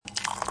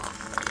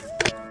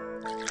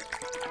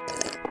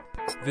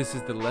This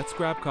is the Let's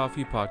Grab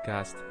Coffee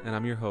podcast, and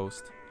I'm your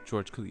host,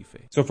 George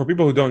Khalife. So for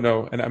people who don't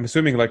know, and I'm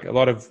assuming like a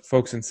lot of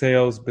folks in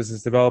sales,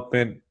 business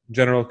development,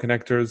 general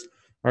connectors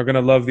are going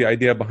to love the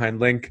idea behind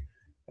Link.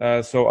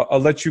 So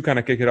I'll let you kind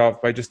of kick it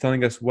off by just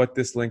telling us what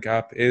this Link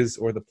app is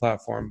or the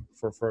platform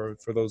for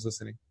those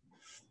listening.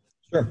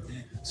 Sure.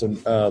 So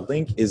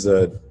Link is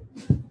a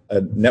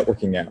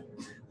networking app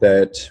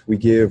that we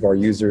give our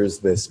users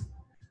this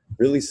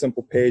really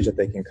simple page that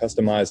they can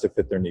customize to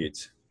fit their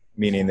needs,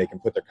 meaning they can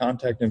put their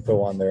contact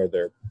info on there,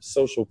 their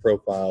social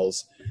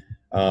profiles,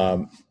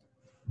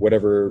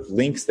 whatever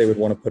links they would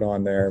want to put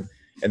on there.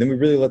 And then we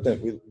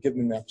give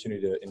them the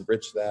opportunity to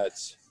enrich that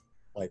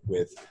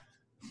with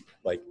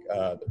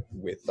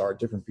our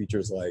different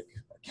features like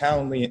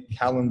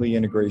Calendly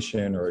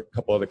integration or a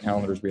couple other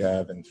calendars we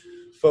have and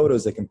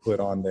photos they can put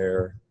on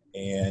there.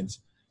 And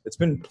it's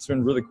been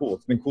really cool.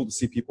 It's been cool to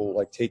see people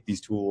take take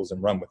these tools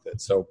and run with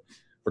it. So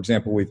for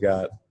example, we've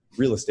got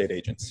real estate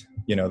agents,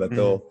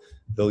 that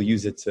they'll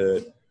use it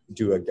to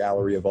do a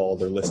gallery of all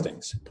their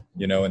listings,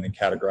 and then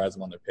categorize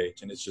them on their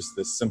page. And it's just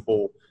this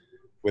simple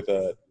page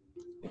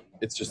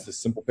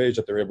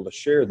that they're able to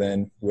share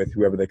then with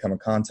whoever they come in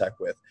contact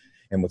with.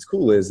 And what's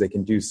cool is they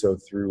can do so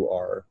through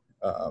our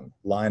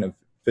line of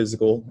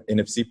physical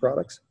NFC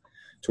products,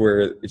 to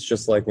where it's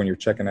just like when you're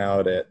checking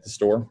out at the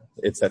store.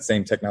 It's that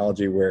same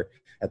technology where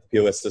at the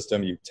POS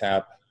system you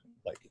tap,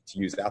 to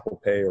use Apple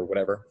Pay or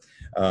whatever.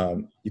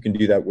 You can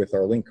do that with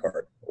our Link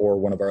card or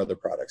one of our other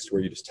products,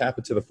 where you just tap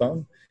it to the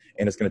phone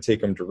and it's going to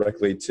take them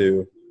directly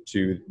to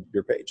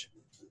your page.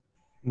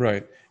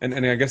 Right.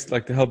 And I guess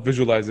to help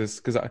visualize this,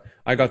 because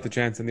I got the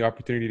chance and the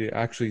opportunity to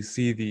actually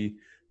see the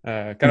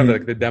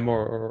of the demo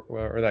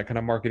or that kind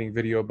of marketing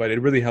video, but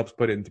it really helps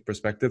put it into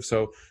perspective.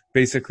 So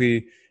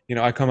basically,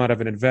 I come out of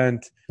an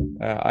event,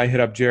 I hit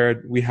up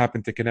Jared, we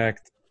happen to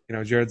connect.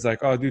 Jared's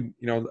like, "Oh, dude,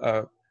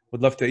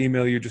 would love to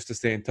email you just to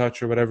stay in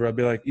touch or whatever." I'll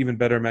be like, "Even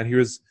better, man.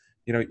 Here's,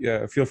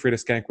 feel free to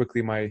scan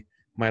quickly my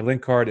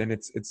Link card." And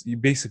it's you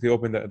basically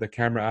open the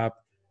camera app,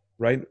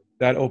 right?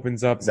 That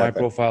opens up my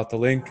profile to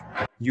Link.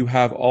 You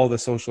have all the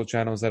social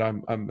channels that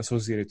I'm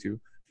associated to,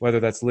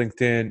 whether that's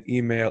LinkedIn,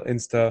 email,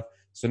 Insta.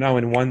 So now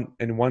in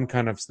one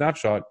kind of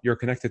snapshot, you're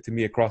connected to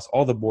me across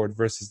all the board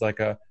versus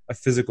a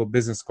physical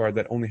business card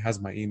that only has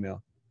my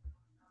email.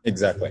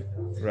 Exactly.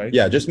 Right.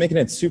 Yeah. Just making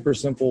it super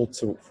simple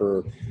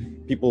for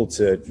people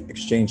to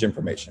exchange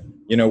information,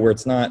 where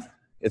it's not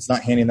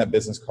handing that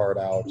business card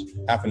out,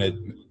 having to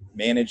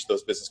manage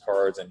those business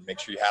cards and make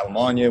sure you have them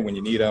on you when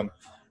you need them.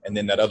 And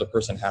then that other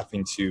person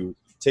having to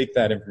take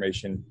that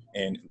information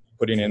and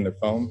putting it in their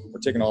phone. We're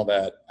taking all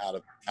that out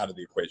of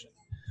the equation.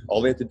 All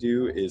they have to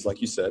do is,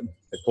 like you said,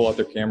 they pull out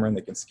their camera and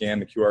they can scan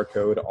the QR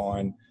code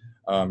on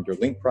your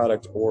Link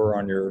product or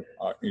on your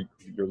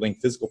Link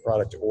physical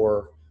product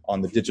or on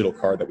the digital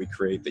card that we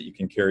create that you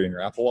can carry in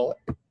your Apple Wallet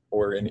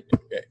or in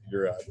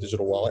your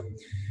digital wallet.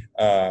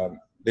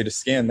 They just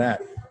scan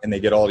that and they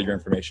get all of your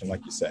information,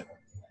 like you said.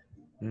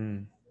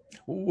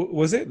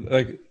 Was it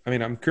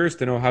I'm curious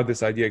to know how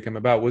this idea came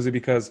about. Was it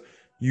because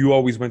you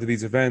always went to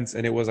these events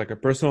and it was a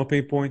personal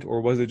pain point,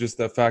 or was it just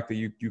the fact that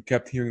you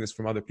kept hearing this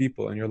from other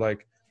people and you're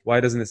like, why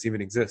doesn't this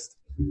even exist?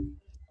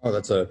 Oh,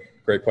 that's a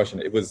great question.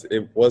 It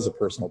was a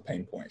personal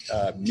pain point.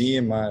 Me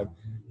and my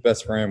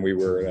best friend, we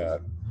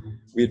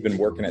had been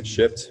working at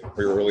Shipt.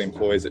 We were early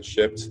employees at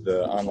Shipt,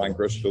 the online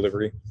grocery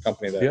delivery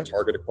company that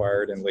Target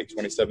acquired in late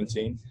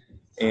 2017.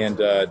 And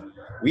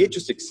we had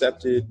just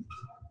accepted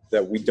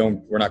that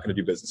we're not going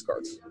to do business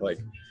cards.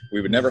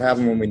 We would never have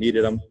them when we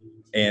needed them.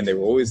 And they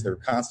were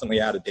constantly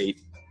out of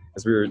date.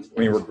 As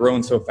we were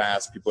growing so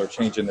fast, people are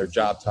changing their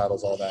job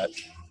titles, all that.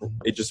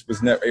 It just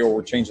was never, or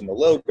we're changing the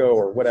logo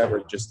or whatever.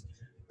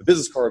 The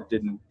business card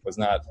was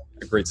not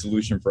a great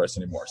solution for us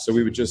anymore. So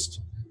we would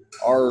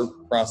our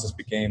process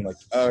became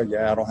oh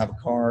yeah, I don't have a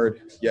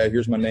card. Yeah,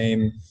 here's my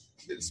name.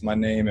 It's my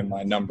name and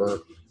my number.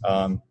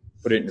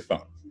 Put it in your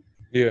phone.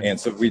 Yeah. And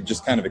so we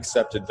just kind of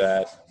accepted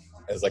that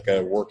as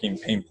a working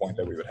pain point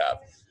that we would have.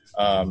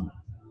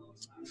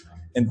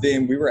 And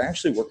then we were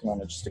actually working on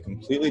just a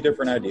completely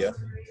different idea.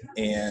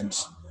 And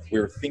we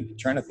were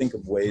trying to think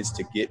of ways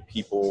to get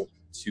people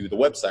to the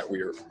website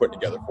we were putting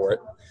together for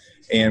it.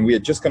 And we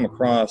had just come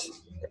across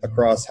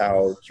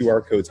how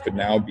QR codes could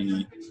now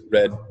be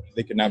read.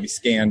 They could now be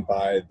scanned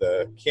by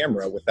the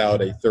camera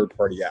without a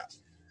third-party app.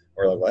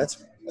 We're like, well,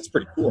 that's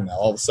pretty cool now.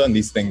 All of a sudden,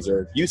 these things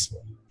are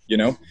useful.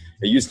 It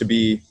used to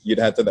be you'd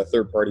have to have that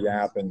third-party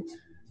app, and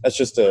that's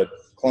just a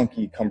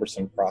clunky,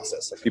 cumbersome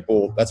process.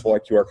 That's why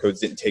QR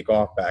codes didn't take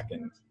off back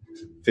in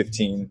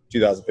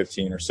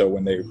 2015 or so,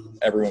 when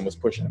everyone was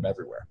pushing them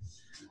everywhere.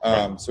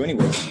 So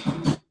anyways,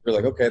 we're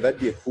like, okay, that'd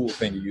be a cool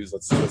thing to use.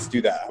 Let's do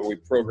that. How we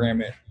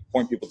program it,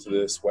 point people to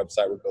this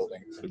website we're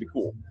building. It'd be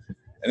cool.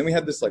 And then we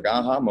had this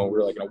aha moment. We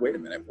were like, no, wait a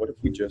minute. What if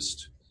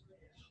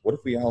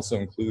we also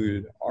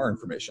include our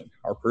information,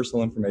 our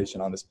personal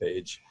information on this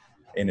page?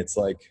 And it's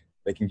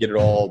they can get it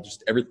all,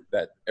 just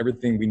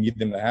everything we need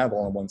them to have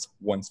all in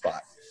one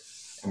spot.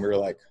 And we were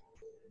like,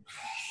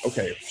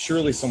 okay,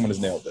 surely someone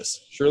has nailed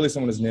this. Surely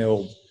someone has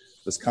nailed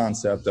this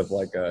concept of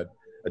a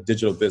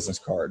digital business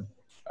card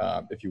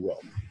if you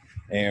will.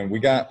 And we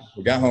got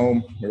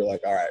home. We were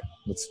like, all right,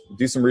 let's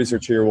do some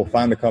research here. We'll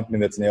find the company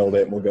that's nailed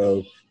it, and we'll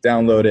go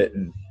download it,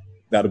 and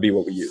that'll be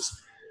what we use.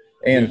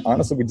 And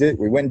honestly, we did.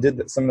 We went and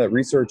did some of that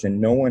research, and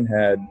no one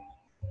had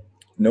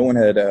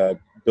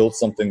built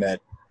something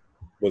that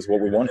was what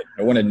we wanted.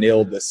 No one had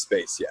nailed this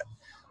space yet.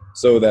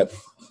 So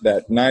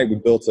that night, we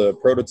built a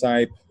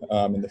prototype,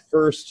 and the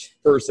first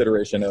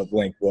iteration of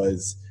Link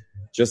was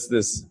just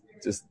this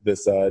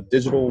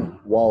digital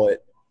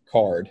wallet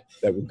card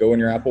that would go in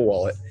your Apple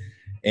Wallet,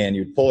 and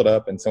you'd pull it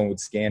up, and someone would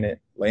scan it,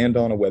 land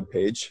on a web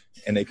page,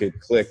 and they could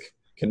click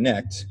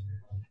connect,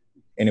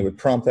 and it would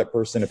prompt that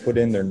person to put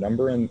in their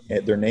number and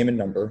their name and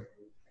number,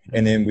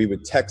 and then we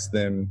would text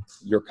them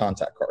your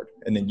contact card,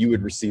 and then you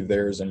would receive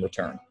theirs in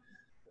return.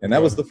 And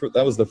that was the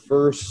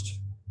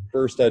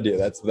first idea.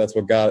 That's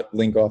what got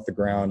Link off the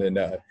ground, and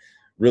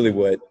really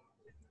what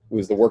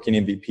was the working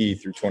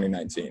MVP through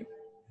 2019.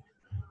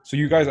 So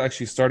you guys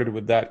actually started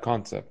with that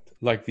concept,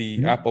 like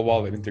the Apple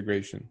Wallet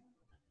integration.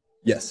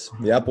 Yes,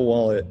 the Apple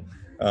Wallet,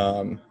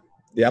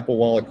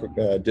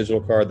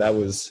 digital card. That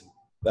was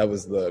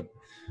the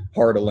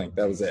heart of Link.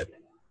 That was it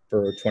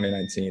for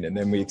 2019, and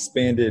then we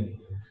expanded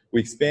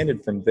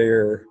from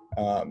there.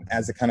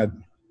 As it kind of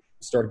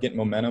started getting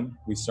momentum,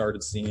 we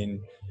started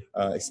seeing,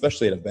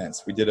 especially at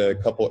events. We did a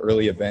couple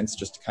early events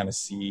just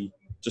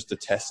to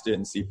test it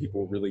and see if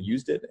people really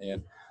used it,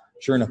 and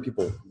sure enough,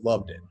 people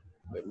loved it.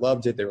 They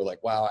loved it. They were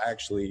like, "Wow,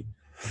 actually,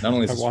 not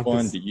only is this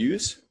fun to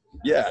use."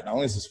 Yeah, not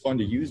only is this fun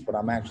to use, but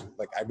I'm actually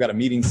I've got a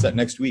meeting set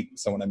next week with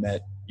someone I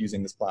met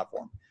using this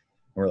platform.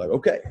 And we're like,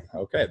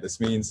 okay,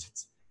 this means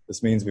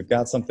we've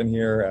got something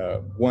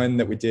here. One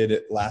that we did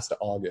last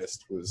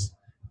August was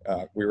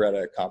we were at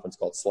a conference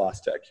called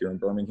Sloss Tech here in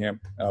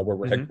Birmingham, where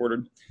we're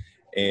headquartered,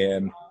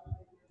 and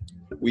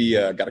we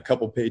got a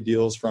couple paid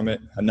deals from it,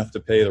 enough to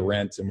pay the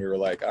rent, and we were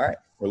like, all right,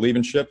 we're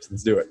leaving Shipped,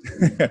 let's do it.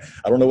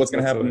 I don't know what's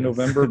going to happen in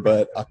November,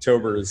 but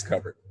October is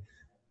covered.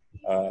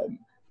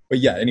 But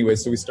yeah, anyway,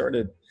 so we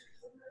started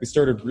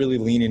really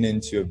leaning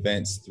into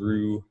events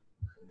through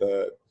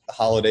the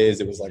holidays.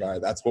 It was like, all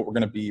right, that's what we're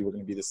going to be. We're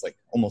going to be this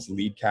almost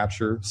lead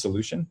capture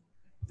solution.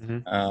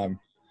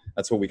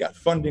 That's what we got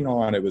funding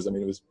on. It was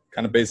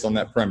kind of based on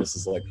that premise.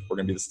 Is like, we're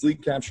going to be this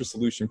lead capture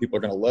solution. People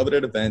are going to love it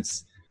at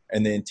events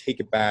and then take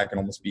it back and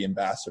almost be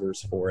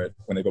ambassadors for it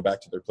when they go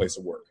back to their place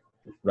of work,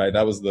 right?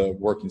 That was the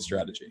working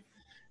strategy.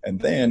 And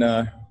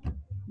then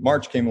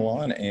March came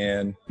along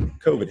and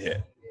COVID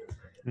hit.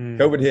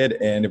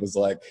 And it was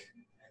like,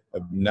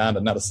 not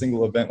a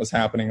single event was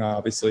happening.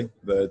 Obviously,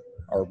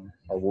 our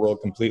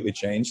world completely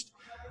changed,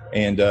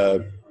 and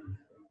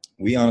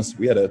we had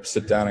to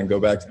sit down and go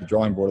back to the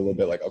drawing board a little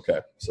bit. Like,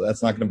 okay, so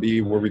that's not going to be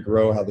where we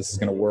grow. How this is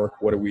going to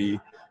work? What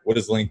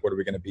is Link? What are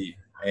we going to be?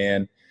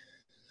 And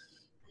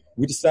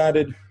we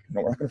decided,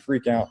 we're not going to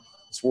freak out.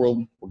 This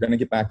world, we're going to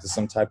get back to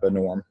some type of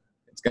norm.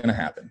 It's going to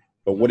happen.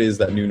 But what is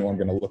that new norm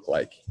going to look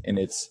like? And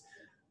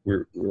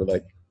we're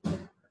like,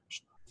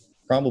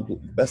 probably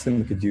the best thing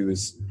we could do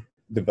is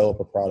develop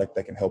a product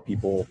that can help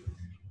people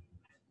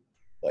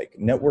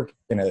network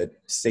in a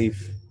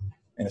safe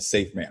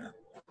manner,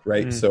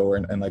 right? So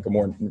in a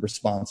more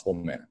responsible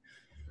manner.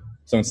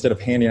 So instead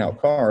of handing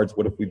out cards,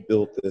 what if we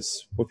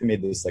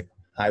made this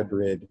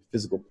hybrid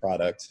physical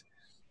product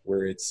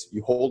where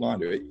you hold on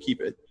to it, you keep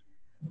it,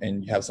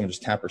 and you have someone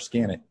just tap or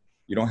scan it.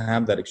 You don't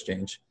have that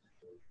exchange,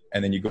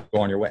 and then you go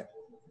on your way.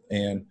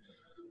 And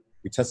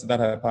we tested that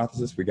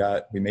hypothesis. We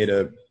made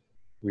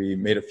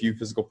a few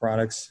physical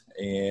products,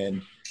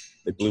 and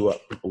they blew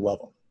up.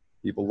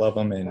 People love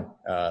them, and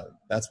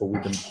that's what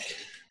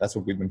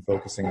we've been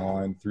focusing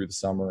on through the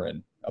summer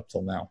and up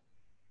till now.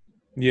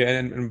 Yeah,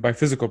 and by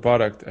physical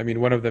product, I mean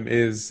one of them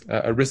is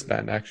a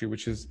wristband, actually,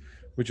 which is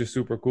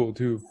super cool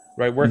too,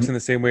 right? Works in the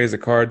same way as a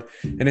card,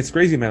 and it's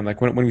crazy, man. Like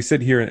when we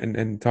sit here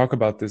and talk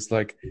about this,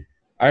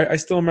 I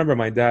still remember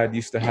my dad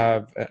used to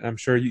have, and I'm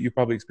sure you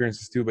probably experienced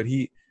this too, but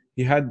he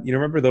had,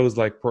 remember those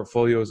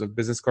portfolios of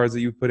business cards that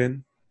you put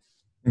in?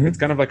 It's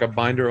kind of like a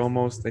binder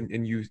almost,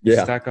 and you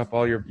stack up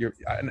all your,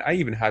 and I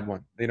even had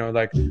one,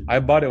 I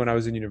bought it when I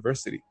was in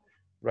university,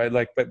 right?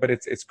 But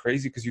it's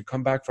crazy because you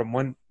come back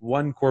from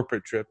one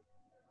corporate trip,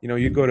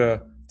 you go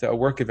to a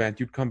work event,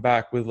 you'd come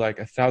back with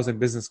 1,000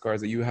 business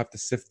cards that you have to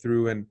sift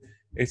through, and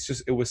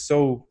it was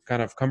so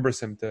kind of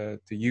cumbersome to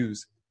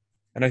use.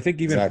 And I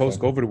think even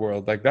post-COVID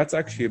world, that's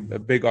actually a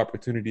big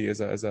opportunity as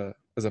a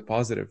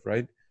positive,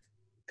 right?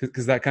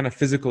 Because that kind of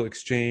physical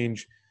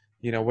exchange,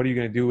 what are you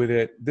going to do with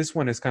it? This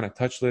one is kind of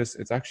touchless.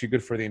 It's actually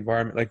good for the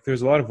environment.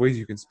 There's a lot of ways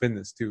you can spin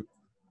this too.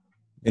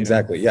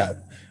 Exactly. Yeah.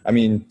 I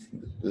mean,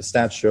 the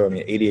stats show,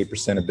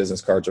 88% of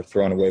business cards are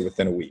thrown away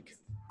within a week.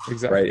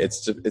 Exactly. Right. It's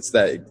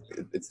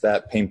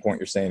that pain point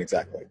you're saying.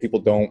 Exactly.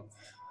 People don't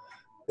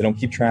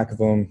keep track of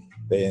them.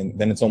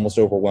 Then it's almost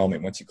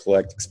overwhelming once you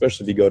collect,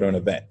 especially if you go to an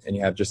event and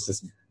you have just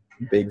this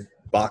big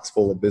box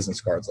full of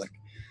business cards.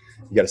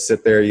 You got to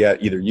sit there.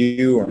 Either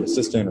you or an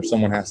assistant or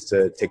someone has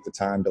to take the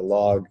time to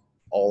log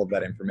all of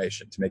that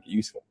information to make it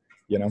useful.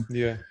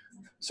 Yeah.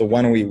 So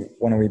why don't we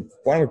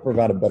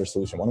provide a better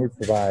solution? Why don't we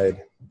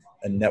provide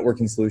a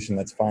networking solution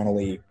that's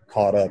finally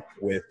caught up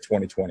with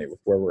 2020, with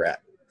where we're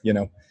at,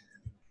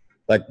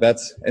 like that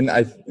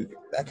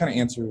kind of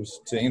answers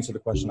the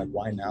question, like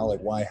why now,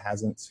 like why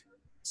hasn't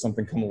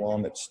something come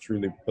along that's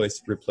truly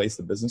replaced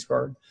the business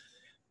card.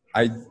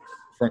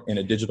 From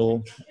a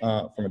digital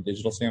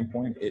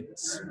standpoint,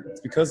 it's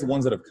because the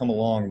ones that have come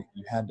along,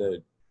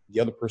 the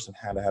other person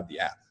had to have the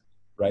app,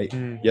 right?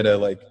 You had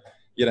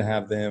to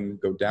have them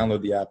go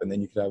download the app, and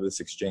then you could have this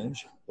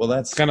exchange. Well,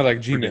 that's kind of like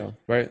Gmail,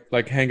 right?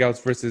 Like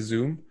Hangouts versus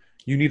Zoom.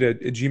 You need a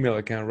Gmail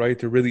account, right,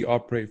 to really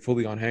operate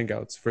fully on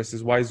Hangouts,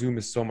 versus why Zoom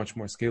is so much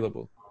more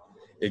scalable.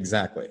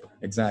 Exactly.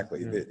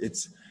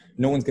 It's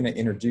no one's going to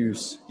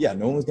introduce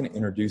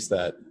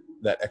that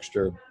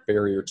extra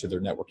barrier to their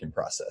networking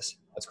process.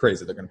 That's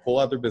crazy. They're going to pull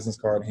out their business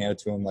card, hand it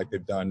to them like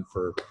they've done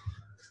for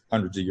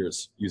hundreds of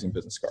years using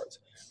business cards.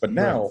 But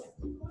now,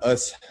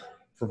 us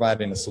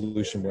providing a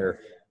solution where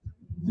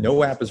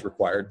no app is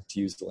required to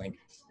use the link.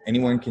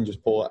 Anyone can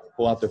just pull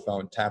out their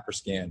phone, tap or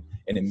scan,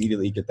 and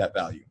immediately get that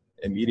value.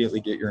 Immediately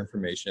get your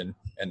information,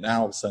 and now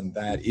all of a sudden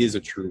that is a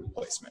true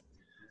replacement.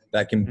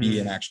 That can be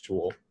an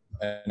actual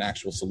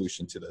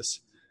solution to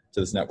this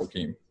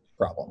networking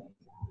problem.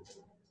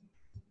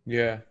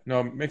 Yeah,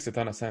 no, it makes a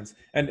ton of sense.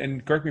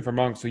 And correct me if I'm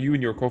wrong. So you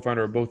and your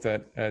co-founder are both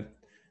at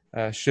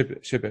Ship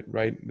It,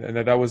 right? And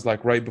that was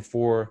like right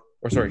before,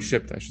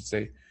 Shipped, I should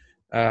say,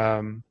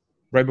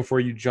 right before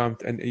you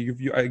jumped. And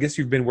I guess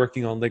you've been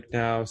working on Lick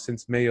now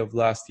since May of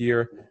last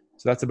year.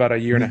 So that's about a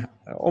year and a half,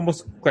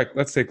 almost like,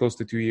 let's say close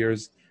to 2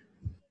 years.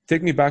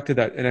 Take me back to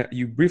that, and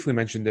you briefly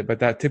mentioned it, but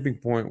that tipping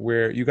point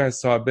where you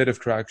guys saw a bit of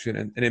traction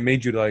and it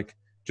made you like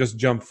just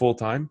jump full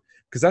time,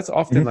 because that's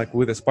often like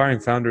with aspiring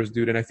founders,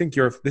 dude. And I think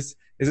this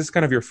is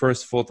kind of your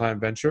first full time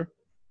venture,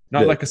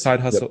 not like a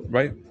side hustle,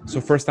 right? So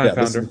first time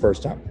founder. This is the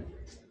first time.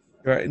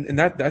 Right, and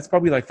that's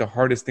probably like the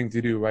hardest thing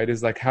to do, right?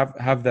 Is like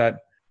have that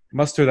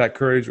muster that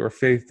courage or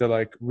faith to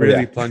like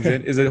really plunge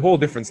in. Is a whole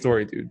different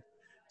story, dude.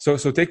 So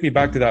take me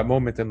back to that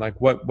moment and like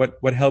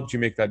what helped you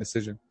make that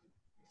decision.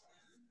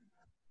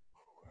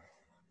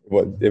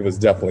 Well, it was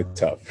definitely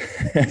tough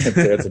to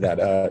answer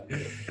that.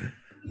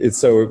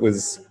 It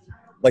was,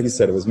 like you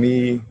said, it was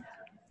me.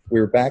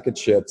 We were back at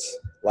Ships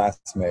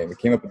last May. We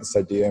came up with this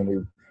idea,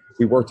 and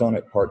we worked on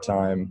it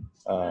part-time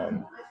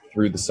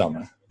through the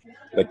summer.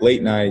 Like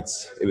late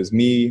nights, it was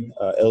me,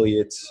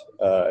 Elliot,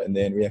 and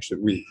then we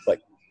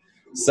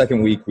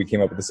second week we came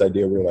up with this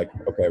idea. We were like,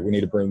 okay, we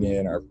need to bring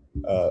in our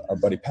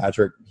buddy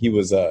Patrick. He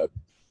was the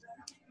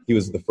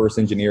first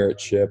engineer at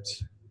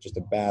Shipped. Just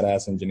a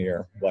badass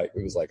engineer. Like,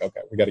 it was like,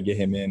 okay, we got to get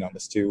him in on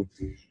this too.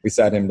 We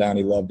sat him down.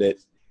 He loved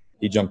it.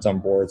 He jumped on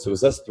board. So it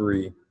was us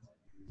three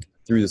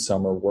through the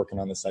summer working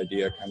on this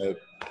idea, kind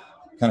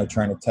of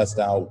trying to test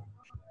out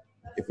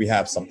if we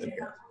have something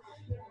here.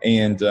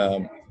 And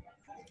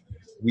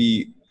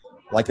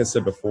like I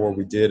said before,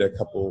 we did a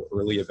couple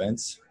early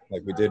events.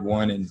 Like we did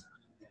one, and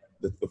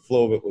the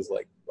flow of it was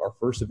like, our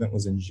first event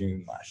was in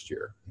June last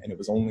year. And it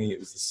was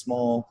a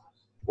small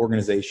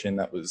organization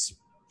that was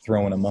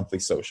throwing a monthly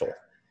social.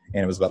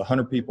 And it was about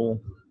 100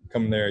 people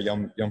coming there,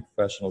 young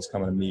professionals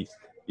coming to meet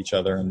each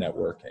other and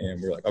network.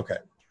 And we were like, okay,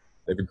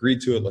 they've agreed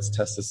to it. Let's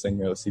test this thing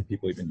here. Let's see if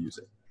people even use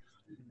it.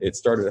 It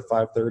started at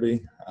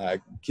 5:30.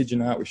 I kid you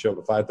not, we showed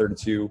up at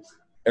 5:32.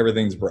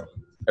 Everything's broke.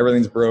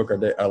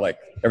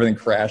 Everything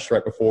crashed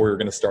right before we were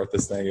going to start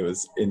this thing. It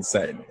was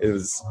insane. It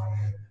was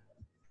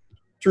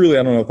truly,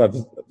 I don't know if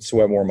I've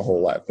sweat more in my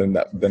whole life than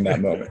that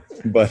moment.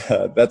 But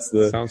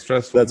sounds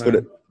stressful.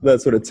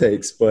 That's what it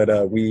takes.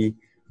 But we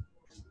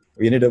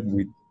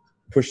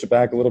pushed it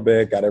back a little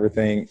bit, got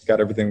everything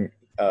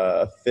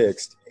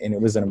fixed, and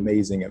it was an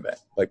amazing event.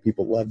 Like,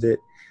 people loved it,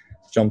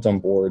 jumped on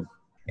board,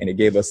 and it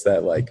gave us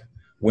that like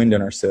wind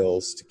in our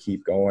sails to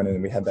keep going.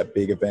 And we had that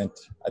big event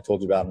I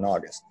told you about in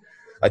August.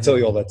 I tell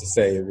you all that to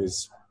say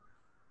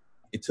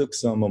it took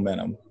some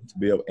momentum to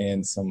be able,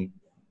 and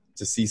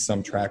to see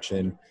some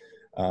traction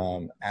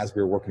as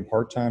we were working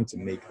part-time to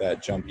make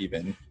that jump,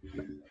 even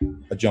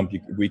a jump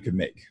we could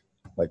make.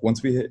 Like,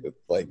 once we hit,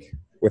 like,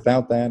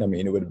 without that, I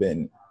mean, it would have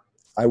been,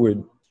 I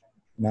would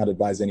not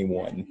advise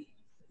anyone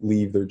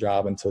leave their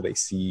job until they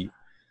see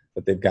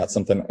that they've got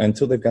something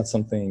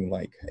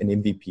like an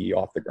MVP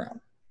off the ground.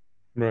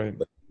 Right.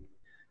 But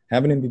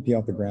have an MVP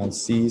off the ground,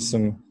 see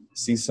some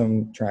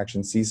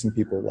traction, see some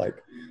people like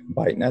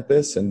biting at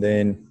this, and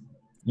then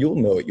you'll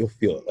know it, you'll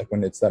feel it. Like,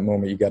 when it's that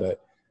moment, you gotta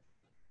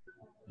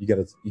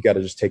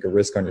just take a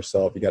risk on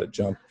yourself. You gotta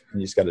jump, and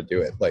you just gotta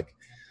do it. Like,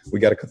 we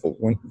got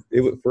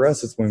for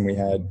us, it's when we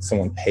had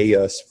someone pay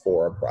us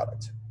for our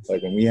product.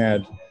 Like, when we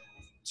had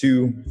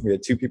two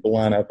people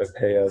line up and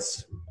pay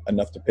us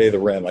enough to pay the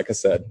rent. Like I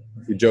said,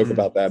 we joke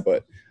about that,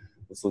 but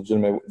it's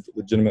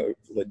legitimately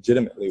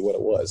what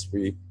it was.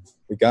 We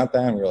got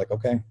that, and we were like,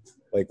 okay,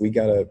 like, we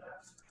gotta,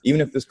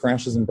 even if this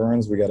crashes and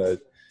burns, we gotta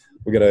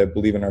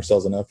believe in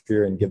ourselves enough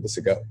here and give this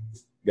a go.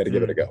 We gotta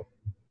give it a go.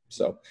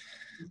 So,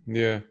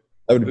 yeah.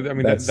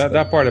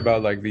 That part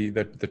about like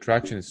the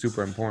traction is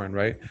super important,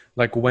 right?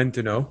 Like, when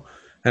to know.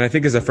 And I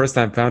think as a first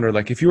time founder,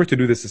 like, if you were to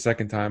do this a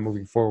second time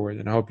moving forward,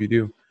 and I hope you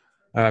do,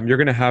 you're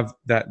going to have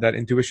that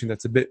intuition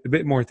that's a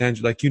bit more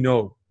tangible, like, in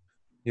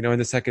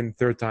the second,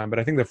 third time. But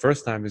I think the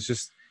first time is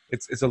just,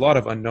 it's a lot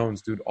of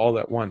unknowns, dude, all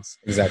at once.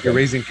 Exactly. You're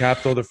raising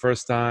capital the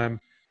first time,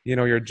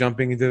 you're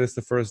jumping into this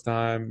the first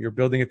time, you're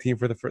building a team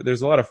for the first,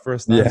 there's a lot of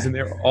first times in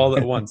there all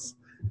at once,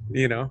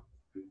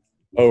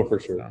 Oh, for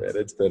sure, man.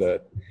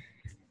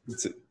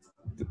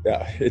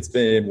 It's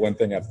been one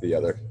thing after the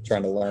other,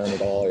 trying to learn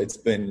it all. But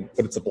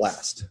it's a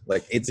blast.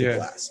 Like, it's a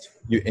blast.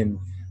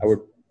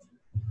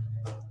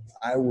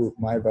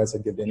 My advice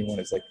I'd give to anyone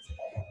is, like,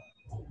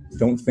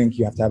 don't think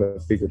you have to have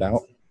it figured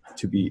out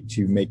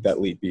to make that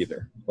leap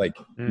either. Like,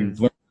 you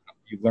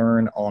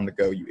learn on the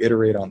go, you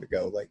iterate on the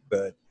go. Like,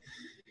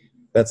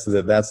 that's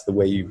the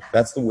way you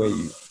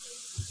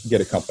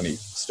get a company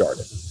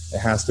started. It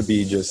has to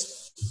be just,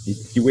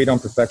 if you wait on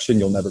perfection,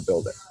 you'll never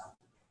build it.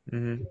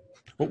 Mm-hmm.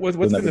 What's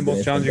been the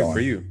most challenging for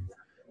you?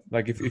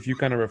 Like, if you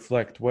kind of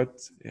reflect,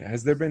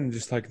 has there been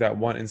just like that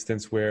one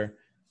instance where,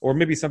 or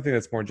maybe something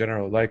that's more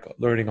general, like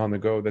learning on the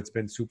go, that's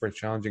been super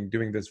challenging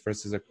doing this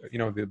versus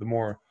the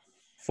more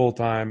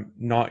full-time,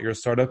 not your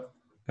startup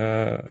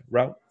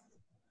route?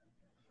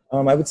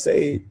 I would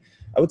say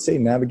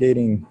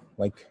navigating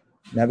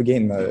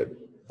the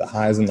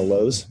highs and the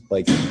lows.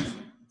 Like,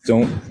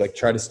 don't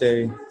try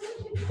to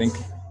take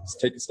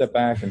a step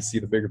back and see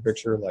the bigger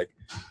picture. Like,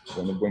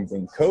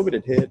 when COVID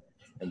had hit,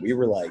 and we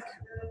were like,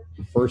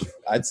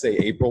 I'd say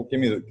April,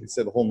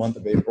 say the whole month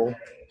of April,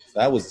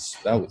 that was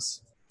a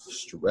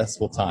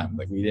stressful time.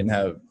 Like, we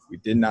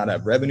did not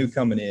have revenue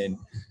coming in,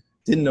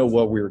 didn't know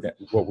what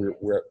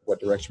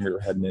direction we were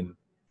heading in.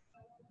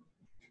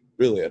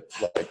 Really,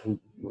 like,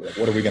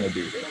 what are we going to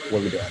do? What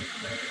are we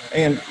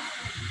doing?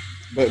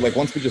 But like,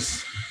 once we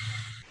just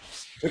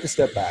took a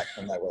step back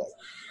and we're like,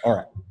 all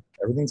right,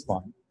 everything's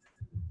fine.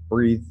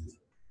 Breathe.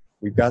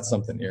 We've got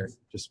something here.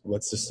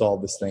 Let's just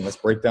solve this thing. Let's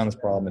break down this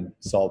problem and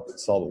solve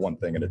it one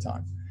thing at a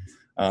time.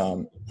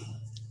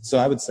 So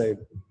I would say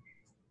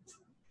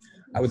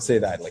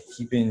that, like,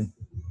 keeping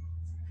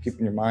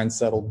your mind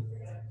settled,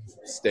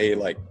 stay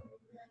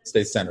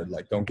centered.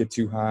 Like, don't get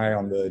too high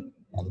on the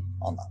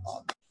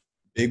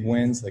big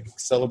wins. Like,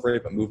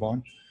 celebrate, but move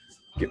on.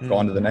 Go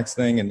on to the next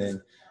thing, and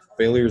then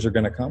failures are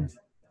going to come.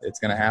 It's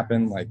going to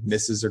happen. Like,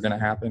 misses are going to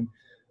happen.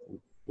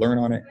 Learn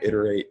on it,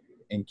 iterate,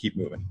 and keep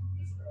moving.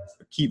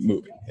 Keep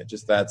moving.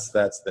 That's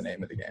the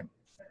name of the game.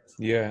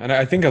 Yeah, and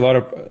I think a lot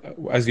of,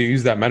 as you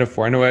use that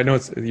metaphor, I know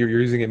you're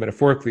using it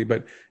metaphorically,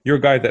 but you're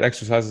a guy that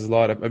exercises a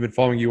lot. I've been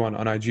following you on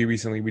IG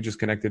recently. We just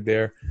connected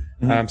there.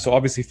 Mm-hmm. So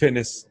obviously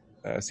fitness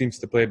seems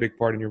to play a big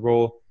part in your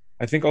role.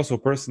 I think also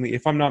personally,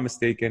 if I'm not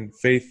mistaken,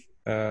 faith,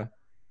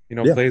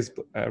 plays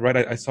right.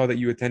 I saw that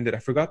you attended. I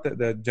forgot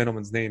the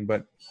gentleman's name,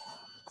 but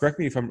correct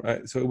me if I'm.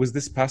 So it was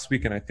this past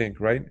weekend, I think,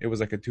 right? It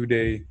was like a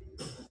 2-day.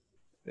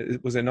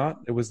 Was it not?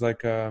 It was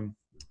like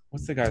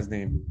what's the guy's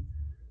name?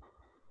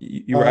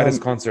 You were at his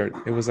concert.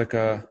 It was like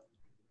a.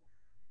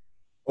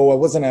 Oh, I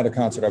wasn't at a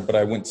concert, but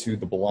I went to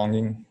the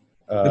Belonging,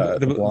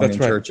 Belonging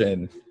Church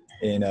in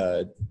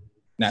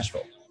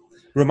Nashville.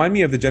 Remind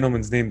me of the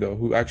gentleman's name, though,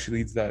 who actually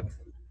leads that.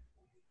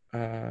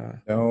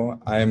 No,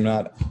 I am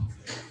not.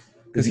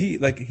 Because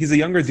he's a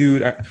younger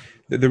dude.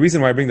 The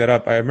reason why I bring that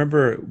up, I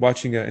remember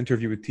watching an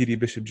interview with TD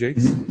Bishop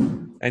Jakes,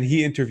 and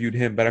he interviewed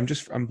him, but I'm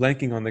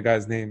blanking on the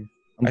guy's name.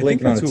 I'm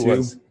blanking on it too. It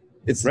was.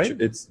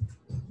 It's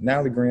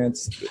Natalie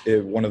Grant's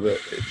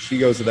she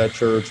goes to that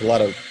church. A lot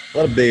of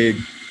big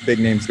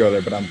names go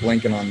there, but I'm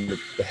blanking on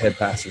the head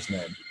pastor's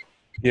name.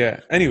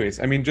 Yeah. Anyways,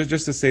 I mean,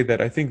 just to say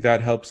that I think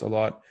that helps a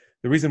lot.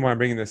 The reason why I'm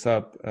bringing this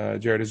up,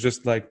 Jared, is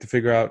just like to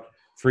figure out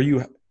for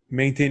you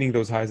maintaining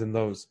those highs and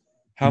lows.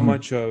 How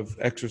much of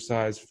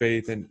exercise,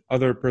 faith, and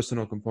other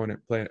personal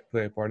component play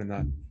a part in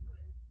that?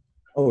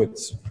 Oh,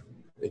 it's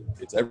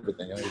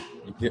everything.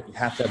 You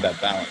have to have that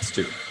balance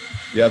too.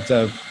 You have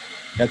to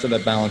have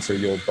that balance, or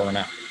you'll burn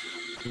out.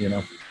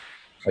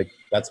 Like,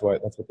 that's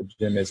what the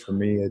gym is for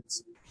me.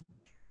 It's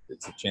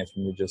a chance for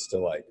me just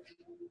to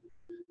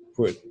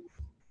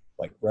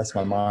rest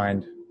my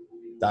mind,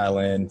 dial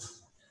in,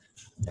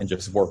 and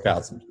just work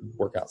out some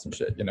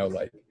shit.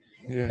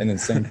 And then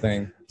same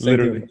thing.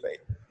 Literally. Thing with faith.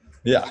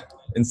 Yeah,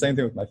 and same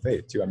thing with my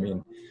faith too. I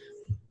mean,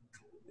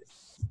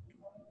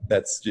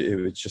 it's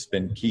just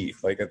been key.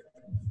 Like,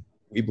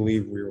 we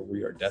believe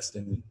we are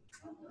destined.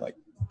 Like,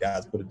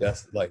 God's put a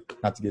destiny. Like,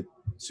 not to get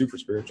super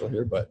spiritual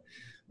here, but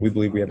we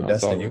believe we have a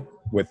destiny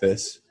with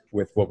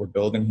what we're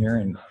building here.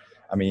 And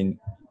I mean,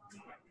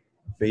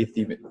 faith,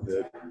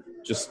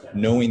 just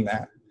knowing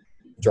that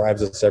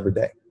drives us every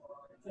day.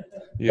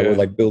 Yeah. That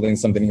we're building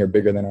something here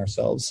bigger than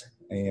ourselves,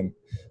 and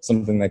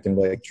something that can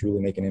truly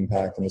make an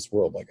impact in this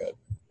world.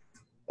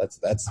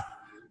 That's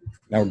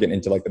now we're getting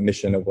into the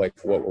mission of what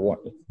we're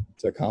wanting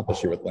to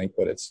accomplish here with Link,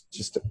 but it's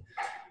just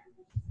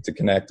to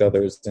connect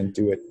others and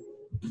do it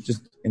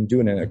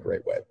in a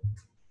great way.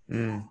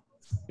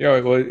 Yeah,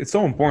 well, it's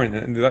so important,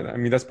 and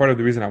that's part of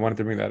the reason I wanted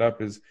to bring that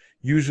up. Is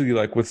usually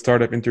with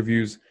startup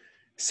interviews,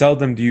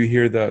 seldom do you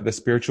hear the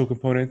spiritual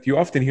component. You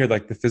often hear the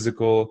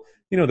physical,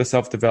 the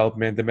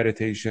self-development, the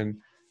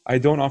meditation, I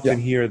don't often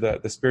hear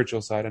the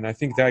spiritual side, and I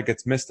think that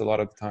gets missed a lot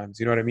of the times.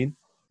 You know what I mean?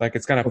 Like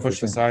it's kind of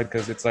pushed aside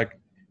because it's like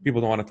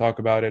people don't want to talk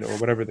about it or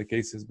whatever the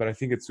case is. But I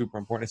think it's super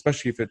important,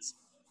 especially if it's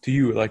to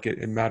you, like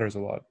it matters a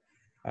lot.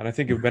 And I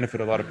think it would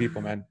benefit a lot of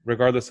people, man,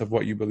 regardless of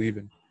what you believe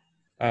in.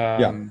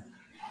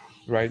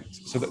 Right.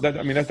 So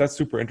that's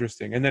super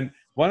interesting. And then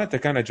wanted to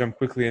kind of jump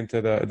quickly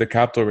into the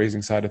capital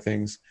raising side of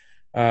things.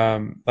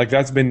 Like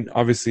that's been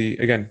obviously,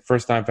 again,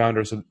 first time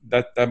founder. So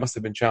that must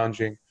have been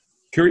challenging.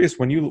 Curious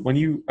when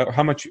you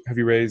how much have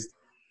you raised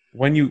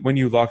when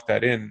you locked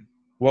that in,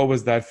 what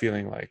was that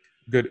feeling like?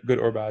 Good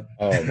or bad?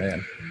 Oh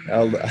man,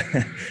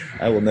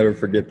 I will never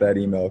forget that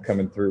email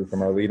coming through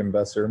from our lead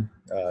investor.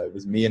 It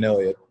was me and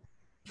Elliot.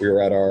 We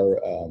were at our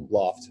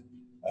loft,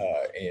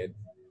 and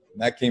when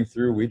that came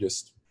through, we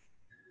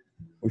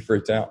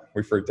freaked out.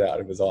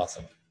 It was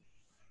awesome.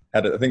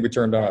 I think we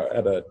turned on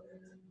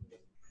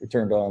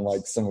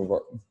like some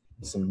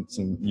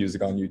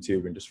music on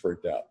YouTube and just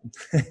freaked out.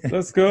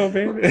 Let's go,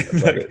 baby.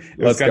 It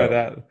was kind of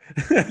that.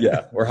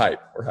 Yeah, we're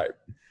hype.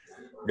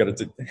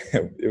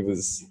 It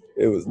was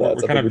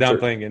nuts. We're kind of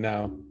downplaying it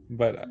now,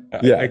 but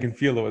I can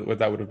feel what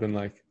that would have been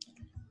like.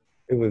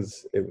 It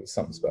was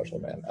something special,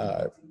 man.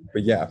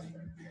 But yeah,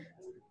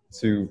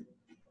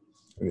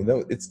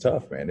 it's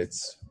tough, man.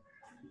 It's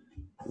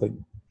like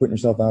putting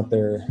yourself out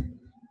there.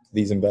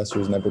 These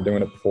investors had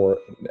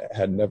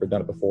never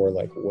done it before.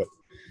 Like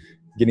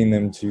getting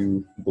them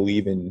to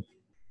believe in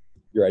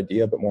your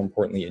idea, but more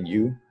importantly in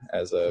you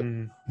as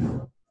a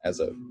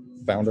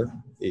founder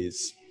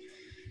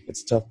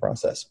it's a tough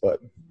process, but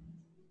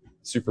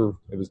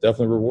it was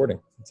definitely rewarding.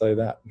 I'll tell you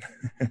that.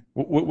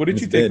 What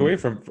did you take away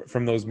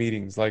from those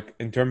meetings? Like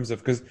in terms of,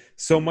 because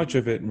so much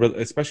of it,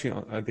 especially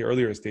at the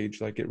earlier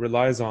stage, like it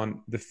relies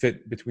on the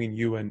fit between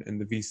you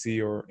and the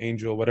VC or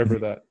angel, whatever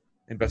that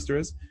investor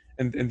is.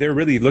 And they're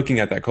really looking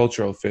at that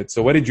cultural fit.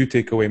 So what did you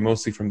take away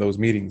mostly from those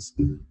meetings?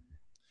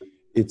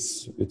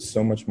 It's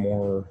so much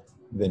more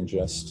than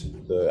just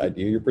the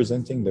idea you're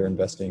presenting. They're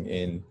investing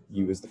in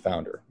you as the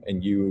founder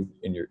and you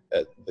and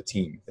the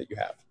team that you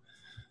have.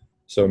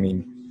 So, I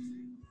mean,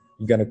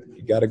 you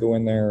gotta go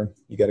in there.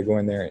 You gotta go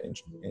in there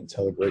and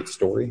tell a great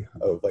story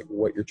of like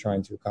what you're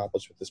trying to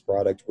accomplish with this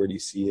product. Where do you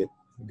see it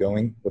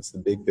going? What's the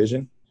big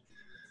vision?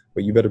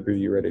 But you better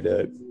be ready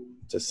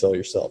to sell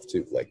yourself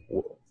too. Like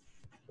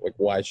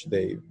why should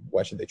they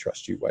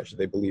trust you? Why should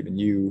they believe in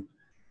you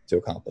to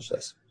accomplish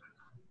this?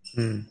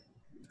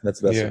 That's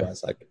the best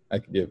advice I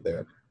could give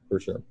there for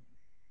sure.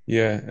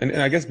 Yeah,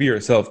 and I guess be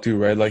yourself too,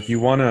 right? Like you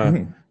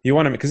wanna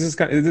because this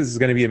is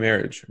gonna be a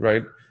marriage,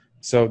 right?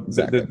 So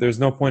exactly. There's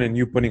no point in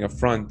you putting a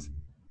front,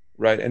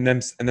 right? And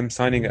them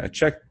signing a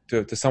check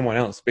to someone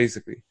else,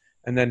 basically.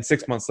 And then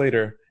 6 months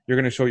later, you're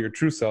gonna show your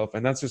true self,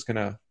 and that's just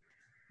gonna,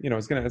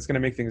 it's gonna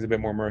make things a bit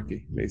more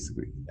murky,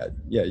 basically.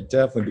 Yeah, you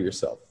definitely be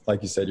yourself.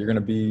 Like you said, you're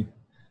like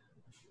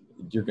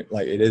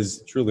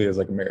it truly is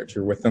like a marriage.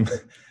 You're with them.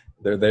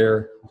 They're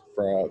there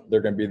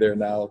they're going to be there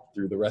now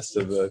through the rest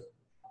of the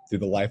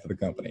life of the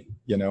company,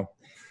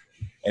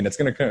 and it's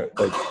going to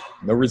like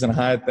no reason to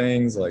hide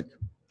things. Like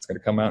it's going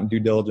to come out in due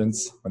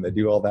diligence when they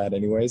do all that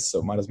anyways.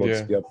 So might as well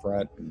just be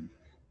upfront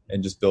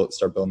and just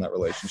start building that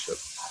relationship.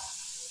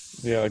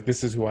 Yeah. Like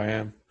this is who I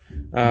am.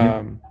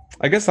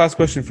 I guess last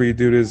question for you,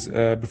 dude, is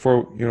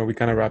before, we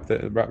kind of wrap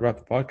the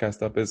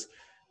podcast up is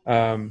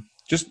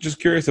just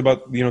curious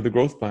about, the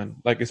growth plan,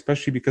 like,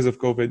 especially because of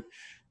COVID.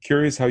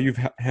 Curious how you've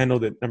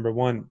handled it, number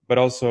one, but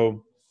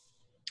also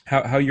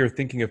how you're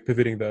thinking of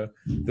pivoting the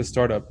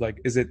startup. Like,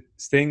 is it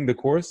staying the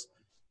course?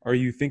 Are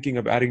you thinking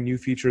of adding new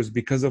features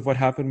because of what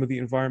happened with the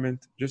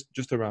environment?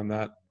 Just around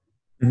that.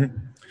 Mm-hmm.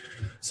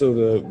 So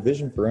the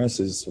vision for us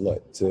is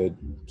to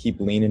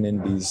keep leaning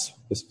in this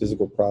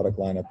physical product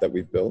lineup that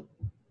we've built.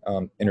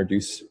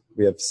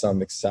 We have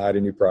some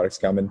exciting new products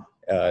coming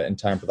in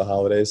time for the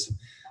holidays.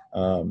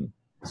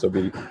 So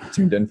be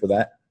tuned in for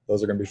that.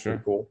 Those are going to be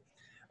pretty cool.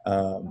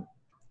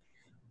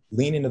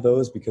 Lean into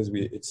those because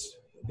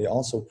they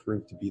also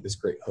prove to be this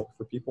great hook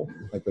for people,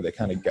 like where they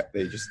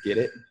just get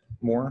it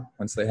more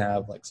once they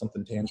have like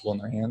something tangible in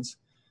their hands.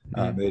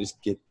 They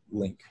just get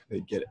they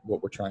get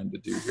what we're trying to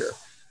do here.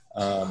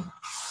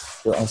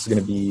 We're also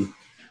going to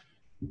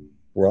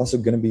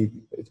be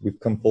we've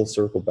come full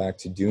circle back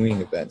to doing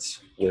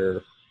events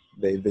where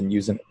they've been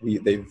using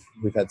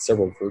we've had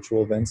several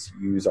virtual events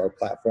use our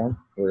platform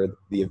where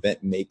the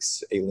event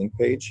makes a link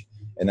page,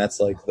 and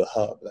that's like the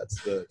hub. That's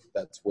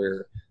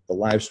where the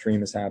live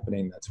stream is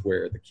happening. That's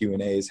where the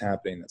Q&A is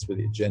happening. That's where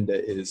the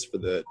agenda is for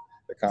the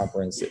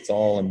conference. It's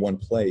all in one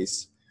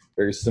place.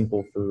 Very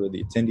simple for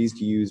the attendees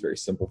to use. Very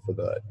simple for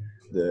the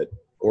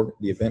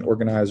event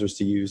organizers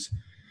to use.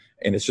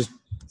 And it's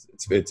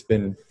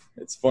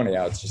funny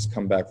how it's just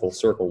come back full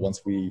circle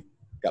once we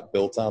got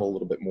built out a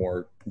little bit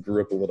more,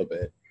 grew up a little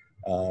bit,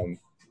 and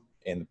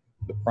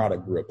the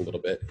product grew up a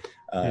little bit.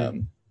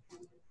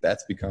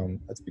 That's become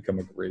a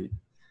great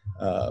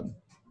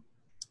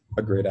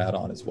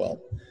add-on as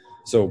well.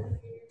 So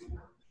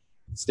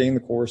staying the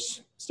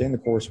course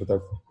with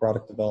our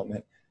product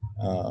development,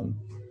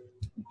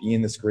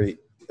 being this great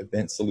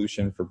event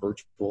solution for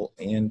virtual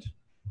and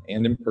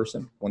and in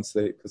person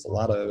because a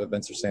lot of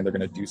events are saying they're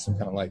going to do some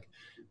kind of like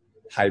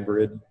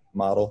hybrid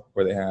model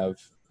where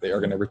they are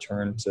going to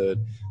return to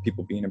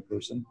people being in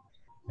person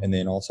and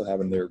then also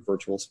having their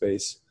virtual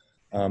space,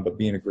 but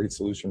being a great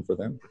solution for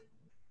them.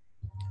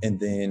 And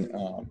then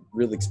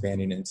really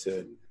expanding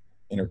into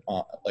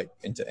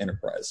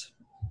enterprise,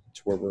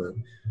 to where we're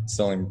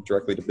selling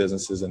directly to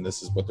businesses, and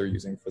this is what they're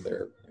using for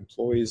their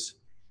employees.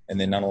 And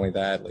then not only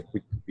that, like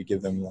we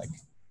give them like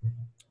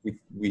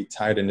we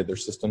tie it into their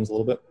systems a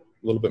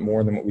little bit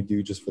more than what we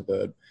do just for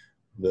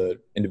the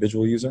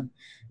individual user.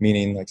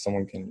 Meaning like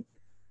someone can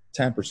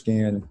tap or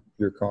scan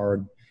your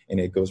card and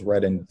it goes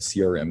right into the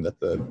CRM that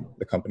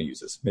the company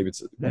uses. Maybe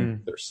it's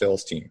their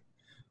sales team,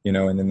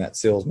 and then that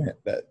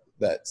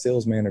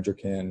sales manager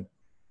can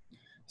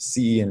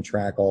see and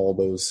track all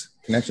those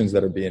connections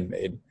that are being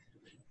made.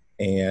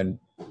 And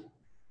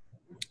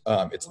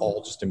it's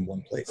all just in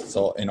one place.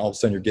 And all of a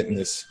sudden you're getting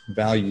this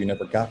value you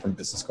never got from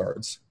business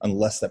cards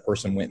unless that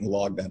person went and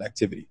logged that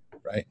activity,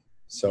 right?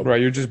 So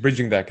right, you're just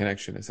bridging that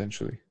connection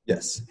essentially.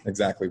 Yes,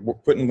 exactly. We're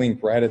putting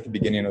link right at the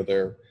beginning of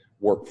their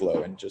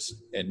workflow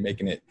and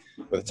making it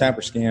with a tap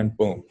or scan,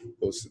 boom,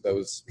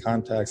 those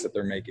contacts that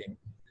they're making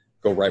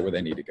go right where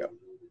they need to go.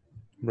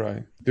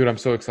 Right. Dude, I'm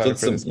so excited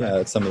for this. Yeah,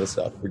 that's some of the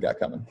stuff we got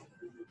coming.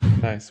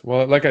 Nice.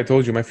 Well, like I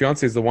told you, my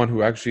fiance is the one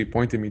who actually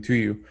pointed me to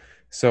you.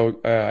 So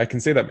I can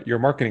say that your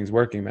marketing is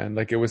working, man.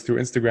 Like it was through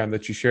Instagram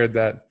that you shared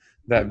that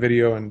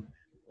video. And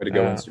way to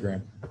go,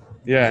 Instagram.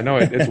 Yeah, no,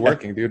 it's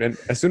working, dude. And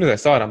as soon as I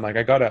saw it, I'm like,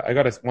 I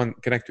gotta one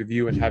connect with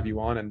you and have you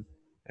on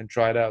and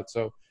try it out.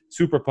 So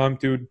super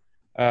pumped, dude.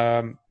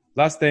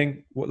 Last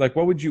thing, what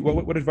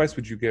advice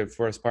would you give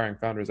for aspiring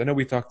founders? I know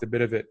we talked a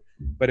bit of it,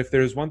 but if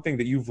there's one thing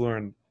that you've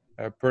learned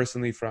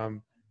personally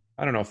from,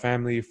 I don't know,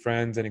 family,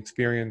 friends, and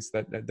experience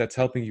that's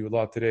helping you a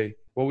lot today,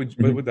 what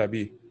would that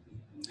be?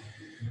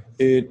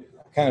 It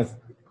kind of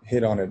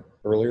hit on it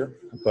earlier,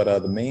 but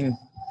the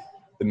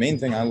main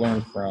thing I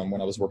learned from when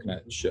I was working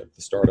at Shift,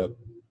 the startup,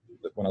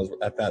 when I was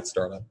at that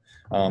startup,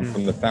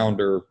 from the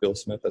founder Bill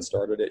Smith that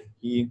started it,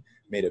 he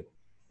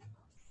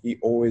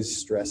always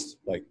stressed,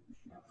 like,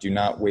 do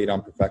not wait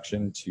on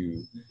perfection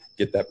to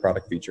get that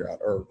product feature out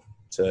or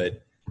to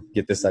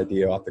get this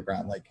idea off the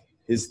ground. Like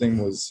his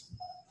thing was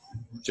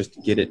just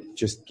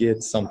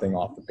get something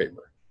off the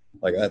paper.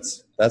 Like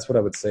that's what I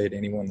would say to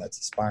anyone that's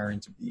aspiring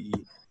to be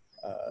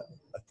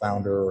a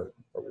founder or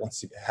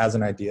has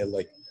an idea.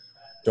 Like,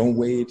 don't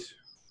wait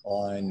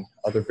on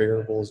other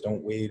variables.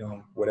 Don't wait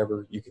on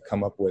whatever you could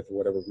come up with,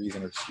 whatever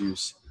reason or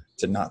excuse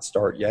to not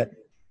start yet.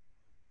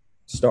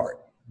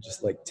 Start.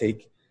 Just like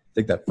take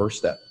that first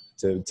step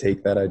to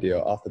take that idea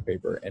off the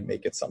paper and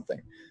make it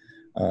something.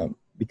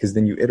 Because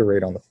then you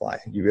iterate on the fly.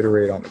 You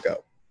iterate on the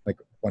go. Like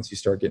once you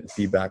start getting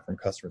feedback from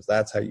customers,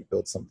 that's how you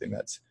build something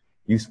that's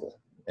useful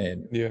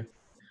and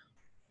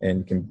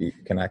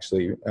can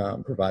actually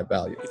provide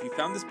value. If you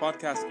found this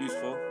podcast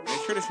useful, make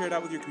sure to share it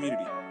out with your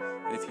community.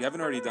 And if you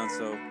haven't already done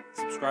so,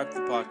 subscribe to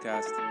the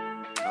podcast,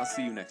 and I'll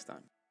see you next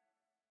time.